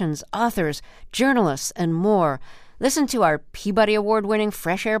 musicians, authors, journalists, and more. Listen to our Peabody Award-winning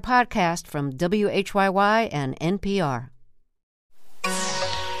Fresh Air podcast from WHYY and NPR.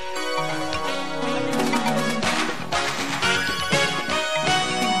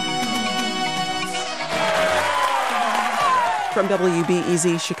 From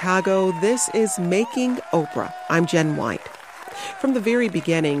WBEZ Chicago, this is Making Oprah. I'm Jen White. From the very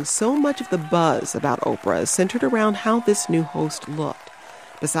beginning, so much of the buzz about Oprah centered around how this new host looked.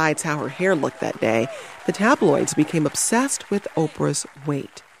 Besides how her hair looked that day, the tabloids became obsessed with Oprah's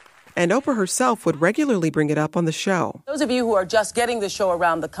weight. And Oprah herself would regularly bring it up on the show. Those of you who are just getting the show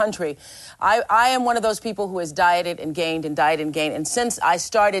around the country, I am one of those people who has dieted and gained and dieted and gained. And since I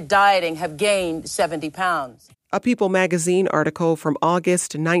started dieting, have gained 70 pounds. A People magazine article from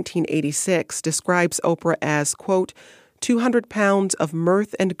August 1986 describes Oprah as, quote, 200 pounds of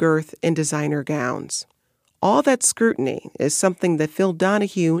mirth and girth in designer gowns. All that scrutiny is something that Phil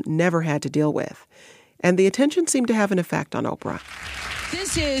Donahue never had to deal with. And the attention seemed to have an effect on Oprah.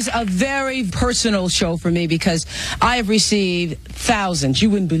 This is a very personal show for me because I have received thousands. You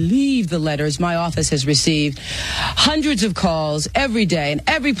wouldn't believe the letters my office has received. Hundreds of calls every day, and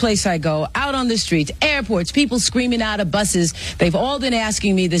every place I go, out on the streets, airports, people screaming out of buses. They've all been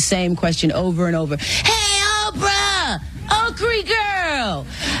asking me the same question over and over. Hey, Oprah! Okrie girl!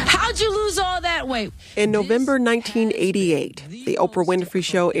 How'd you lose all that weight? In November 1988, the Oprah Winfrey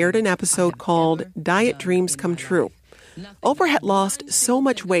Show aired an episode called Diet Dreams Come True. Oprah had lost so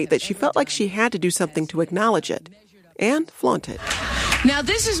much weight that she felt like she had to do something to acknowledge it and flaunt it. Now,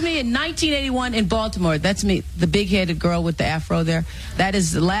 this is me in 1981 in Baltimore. That's me, the big-headed girl with the afro there. That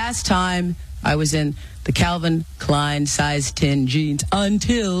is the last time I was in the Calvin Klein size 10 jeans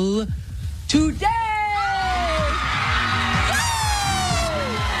until today.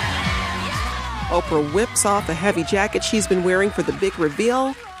 Oprah whips off a heavy jacket she's been wearing for the big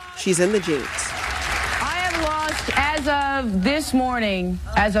reveal. She's in the jeans. As of this morning,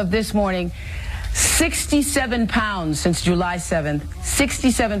 67 pounds since July 7th,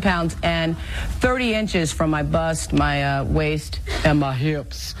 67 pounds and 30 inches from my bust, my waist, and my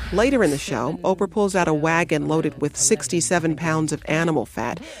hips. Later in the show, Oprah pulls out a wagon loaded with 67 pounds of animal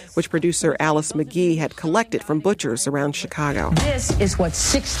fat, which producer Alice McGee had collected from butchers around Chicago. This is what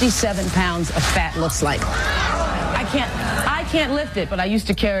 67 pounds of fat looks like. I can't lift it, but I used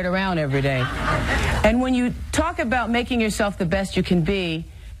to carry it around every day. And when you talk about making yourself the best you can be,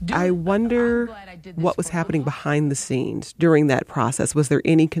 I wonder what was happening behind the scenes during that process. Was there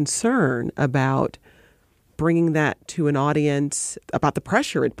any concern about bringing that to an audience, about the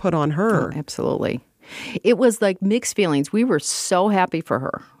pressure it put on her? Oh, absolutely. It was like mixed feelings. We were so happy for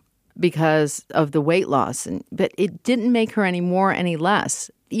her because of the weight loss, but it didn't make her any more, any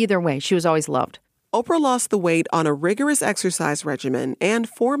less. Either way, she was always loved. Oprah lost the weight on a rigorous exercise regimen and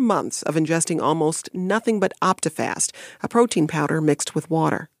 4 months of ingesting almost nothing but Optifast, a protein powder mixed with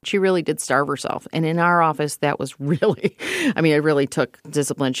water. She really did starve herself. And in our office, that was really, it really took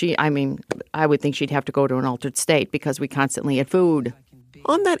discipline. I would think she'd have to go to an altered state because we constantly had food.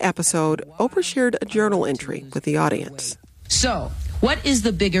 On that episode, Oprah shared a journal entry with the audience. So, what is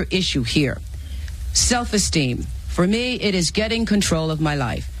the bigger issue here? Self-esteem. For me, it is getting control of my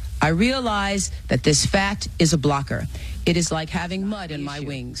life. I realize that this fat is a blocker. It is like having mud in my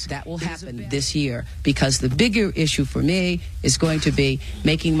wings. That will happen this year because the bigger issue for me is going to be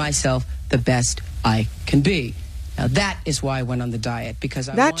making myself the best I can be. Now, that is why I went on the diet, because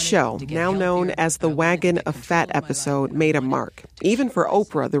that show, now known as the Wagon of Fat episode, made a mark. Even for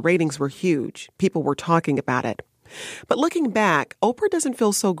Oprah, the ratings were huge. People were talking about it. But looking back, Oprah doesn't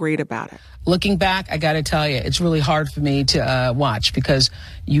feel so great about it. Looking back, I got to tell you, it's really hard for me to watch because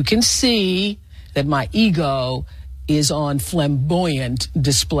you can see that my ego is on flamboyant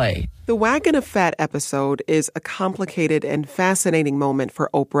display. The Wagon of Fat episode is a complicated and fascinating moment for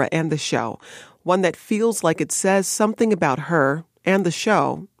Oprah and the show, one that feels like it says something about her and the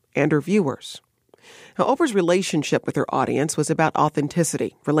show and her viewers. Now, Oprah's relationship with her audience was about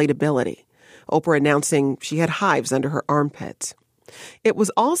authenticity, relatability. Oprah announcing she had hives under her armpits. It was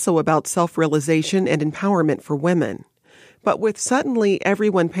also about self-realization and empowerment for women. But with suddenly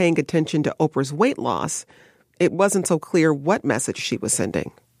everyone paying attention to Oprah's weight loss, it wasn't so clear what message she was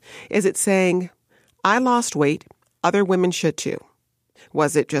sending. Is it saying, I lost weight, other women should too?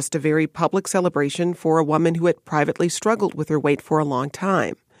 Was it just a very public celebration for a woman who had privately struggled with her weight for a long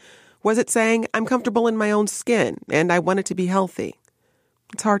time? Was it saying, I'm comfortable in my own skin and I want it to be healthy?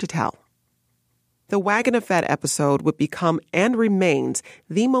 It's hard to tell. The Wagon of Fat episode would become and remains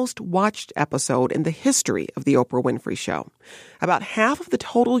the most watched episode in the history of The Oprah Winfrey Show. About half of the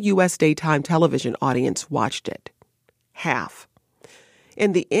total U.S. daytime television audience watched it. Half.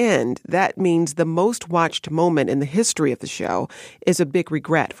 In the end, that means the most watched moment in the history of the show is a big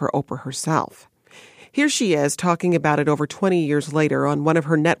regret for Oprah herself. Here she is talking about it over 20 years later on one of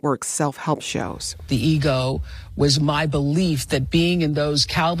her network's self-help shows. The ego was my belief that being in those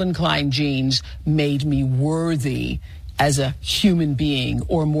Calvin Klein jeans made me worthy as a human being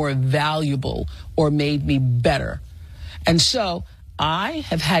or more valuable or made me better. And so I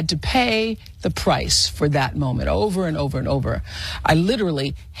have had to pay the price for that moment over and over and over. I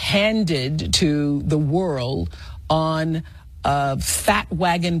literally handed to the world on a fat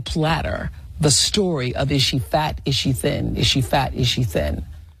wagon platter the story of, is she fat, is she thin, is she fat, is she thin?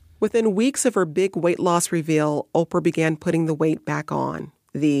 Within weeks of her big weight loss reveal, Oprah began putting the weight back on.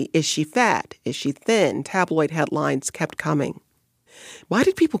 The "is she fat, is she thin" tabloid headlines kept coming. Why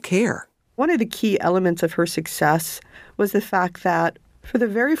did people care? One of the key elements of her success was the fact that for the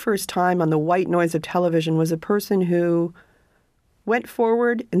very first time on the white noise of television was a person who went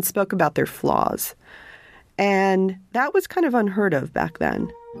forward and spoke about their flaws. And that was kind of unheard of back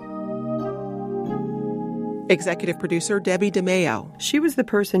then. Executive producer Debbie DeMayo. She was the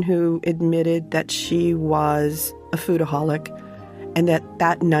person who admitted that she was a foodaholic and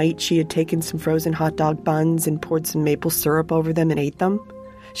that night she had taken some frozen hot dog buns and poured some maple syrup over them and ate them.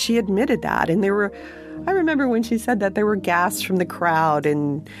 She admitted that. And I remember when she said that, there were gasps from the crowd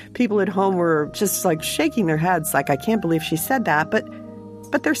and people at home were just like shaking their heads like, I can't believe she said that.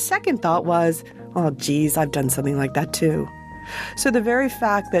 But their second thought was, oh, geez, I've done something like that too. So the very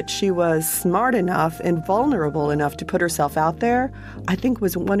fact that she was smart enough and vulnerable enough to put herself out there, I think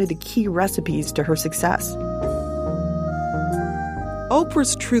was one of the key recipes to her success.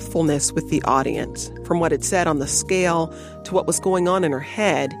 Oprah's truthfulness with the audience, from what it said on the scale to what was going on in her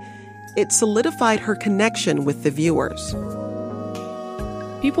head, it solidified her connection with the viewers.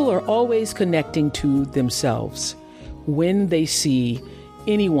 People are always connecting to themselves when they see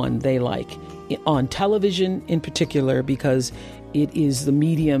anyone they like, on television in particular, because it is the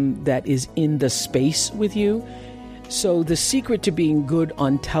medium that is in the space with you. So the secret to being good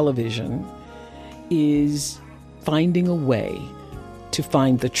on television is finding a way to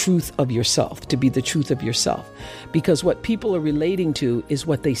find the truth of yourself, to be the truth of yourself. Because what people are relating to is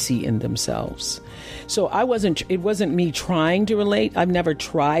what they see in themselves. So it wasn't me trying to relate. I've never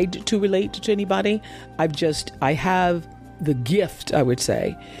tried to relate to anybody. I have the gift, I would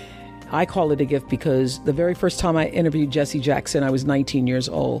say. I call it a gift because the very first time I interviewed Jesse Jackson, I was 19 years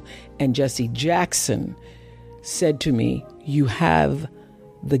old. And Jesse Jackson said to me, "You have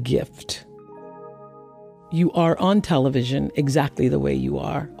the gift. You are on television exactly the way you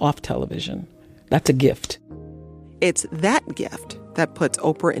are off television. That's a gift." It's that gift that puts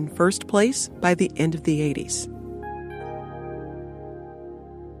Oprah in first place by the end of the 80s.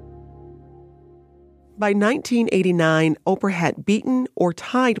 By 1989, Oprah had beaten or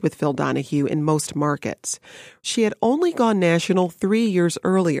tied with Phil Donahue in most markets. She had only gone national 3 years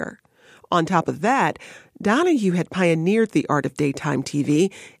earlier. On top of that, Donahue had pioneered the art of daytime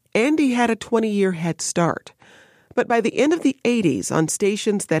TV, and he had a 20-year head start. But by the end of the 80s, on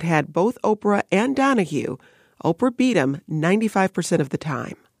stations that had both Oprah and Donahue, Oprah beat him 95% of the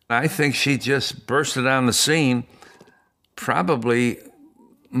time. I think she just bursted on the scene, probably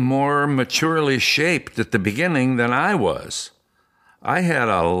more maturely shaped at the beginning than I was. I had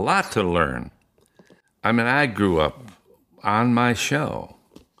a lot to learn. I mean, I grew up on my show.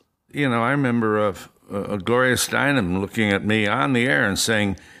 You know, I remember Gloria Steinem looking at me on the air and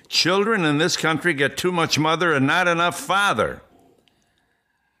saying, "Children in this country get too much mother and not enough father."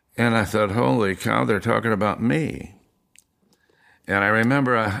 And I thought, holy cow, they're talking about me. And I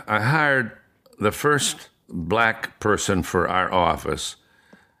remember I hired the first black person for our office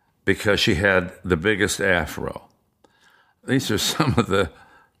because she had the biggest afro. These are some of the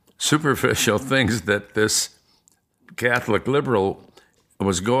superficial things that this Catholic liberal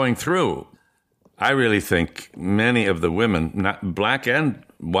was going through. I really think many of the women, not black and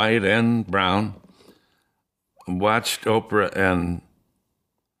white and brown, watched Oprah and,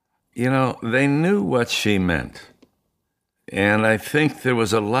 you know, they knew what she meant. And I think there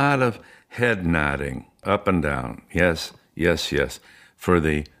was a lot of head nodding up and down. Yes, yes, yes, for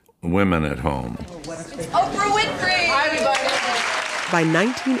the women at home. Oprah Winfrey! Hi, everybody. By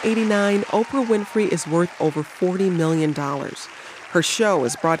 1989, Oprah Winfrey is worth over $40 million. Her show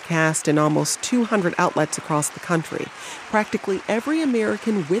is broadcast in almost 200 outlets across the country. Practically every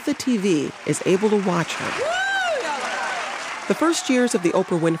American with a TV is able to watch her. The first years of the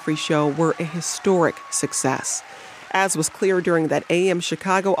Oprah Winfrey Show were a historic success. As was clear during that AM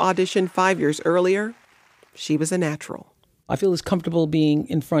Chicago audition 5 years earlier, she was a natural. I feel as comfortable being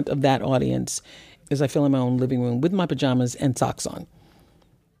in front of that audience as I feel in my own living room with my pajamas and socks on.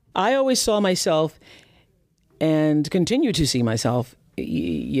 I always saw myself and continue to see myself,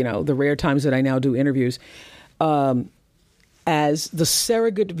 you know, the rare times that I now do interviews, as the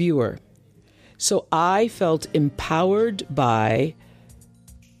surrogate viewer. So I felt empowered by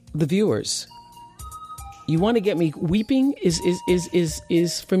the viewers. you want to get me weeping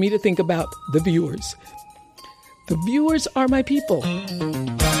is for me to think about the viewers. The viewers are my people.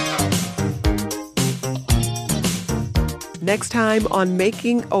 Next time on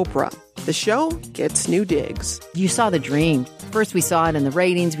Making Oprah, the show gets new digs. You saw the dream. First, we saw it in the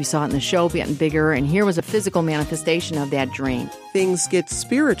ratings, we saw it in the show getting bigger, and here was a physical manifestation of that dream. Things get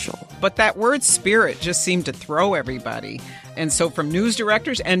spiritual. But that word spirit just seemed to throw everybody. And so from news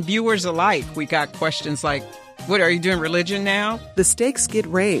directors and viewers alike, we got questions like, what, are you doing religion now? The stakes get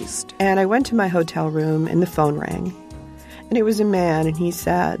raised. And I went to my hotel room and the phone rang. And it was a man, and he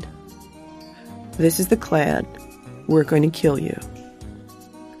said, "This is the Klan. We're going to kill you."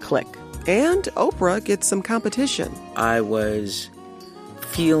 Click. And Oprah gets some competition. I was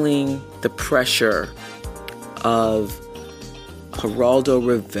feeling the pressure of Geraldo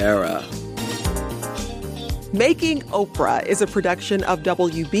Rivera. Making Oprah is a production of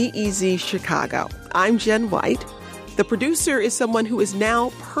WBEZ Chicago. I'm Jen White. The producer is someone who is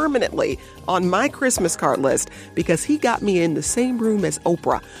now permanently on my Christmas card list because he got me in the same room as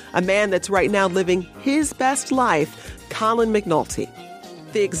Oprah, a man that's right now living his best life, Colin McNulty.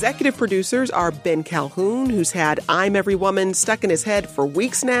 The executive producers are Ben Calhoun, who's had I'm Every Woman stuck in his head for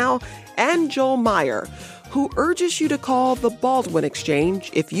weeks now, and Joel Meyer, who urges you to call the Baldwin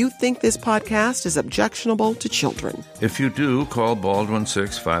Exchange if you think this podcast is objectionable to children. If you do, call Baldwin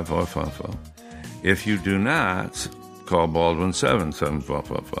 65444. If you do not, call Baldwin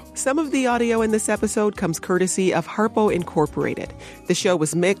 77444. Some of the audio in this episode comes courtesy of Harpo Incorporated. The show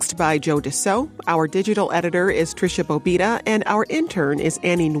was mixed by Joe Dassault. Our digital editor is Trisha Bobita, and our intern is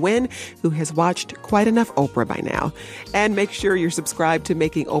Annie Nguyen, who has watched quite enough Oprah by now. And make sure you're subscribed to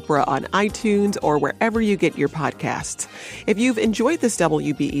Making Oprah on iTunes or wherever you get your podcasts. If you've enjoyed this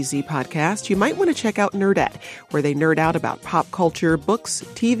WBEZ podcast, you might want to check out Nerdette, where they nerd out about pop culture, books,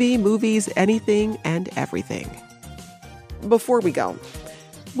 TV, movies, anything and everything. Before we go,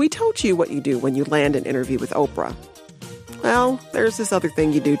 we told you what you do when you land an interview with Oprah. Well, there's this other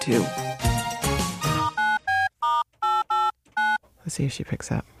thing you do too. Let's see if she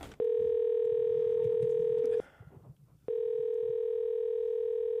picks up.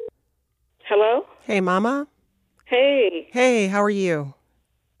 Hello? Hey, Mama. Hey. Hey, how are you?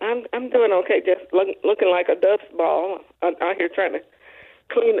 I'm doing okay, just looking like a dust ball. I'm out here trying to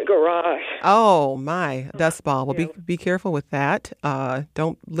clean the garage. Oh, my. Dust ball. Well, be careful with that.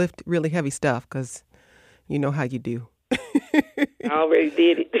 Don't lift really heavy stuff because you know how you do. I already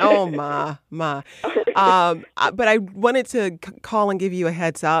did it. Oh, ma. But I wanted to call and give you a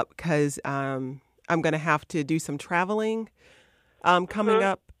heads up because I'm going to have to do some traveling coming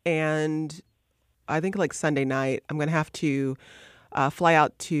up. And I think like Sunday night, I'm going to have to fly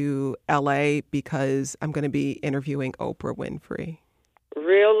out to L.A. because I'm going to be interviewing Oprah Winfrey.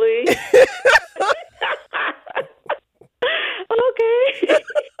 Really? Okay.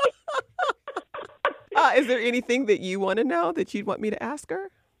 Is there anything that you want to know that you'd want me to ask her?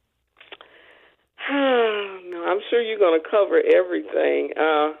 No, I'm sure you're going to cover everything.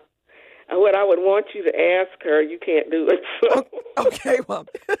 What I would want you to ask her, you can't do it. So. Okay, well.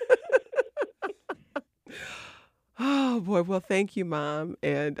 Oh, boy. Well, thank you, Mom.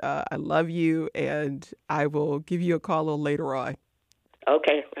 And I love you. And I will give you a call a little later on.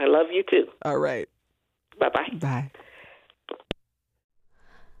 Okay. I love you, too. All right. Bye-bye. Bye.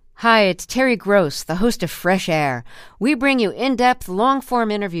 Hi, it's Terry Gross, the host of Fresh Air. We bring you in-depth, long-form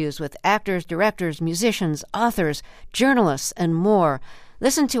interviews with actors, directors, musicians, authors, journalists, and more.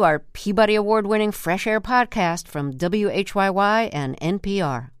 Listen to our Peabody Award-winning Fresh Air podcast from WHYY and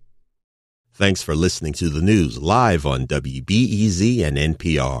NPR. Thanks for listening to the news live on WBEZ and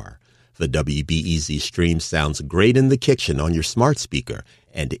NPR. The WBEZ stream sounds great in the kitchen on your smart speaker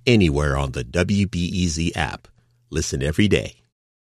and anywhere on the WBEZ app. Listen every day.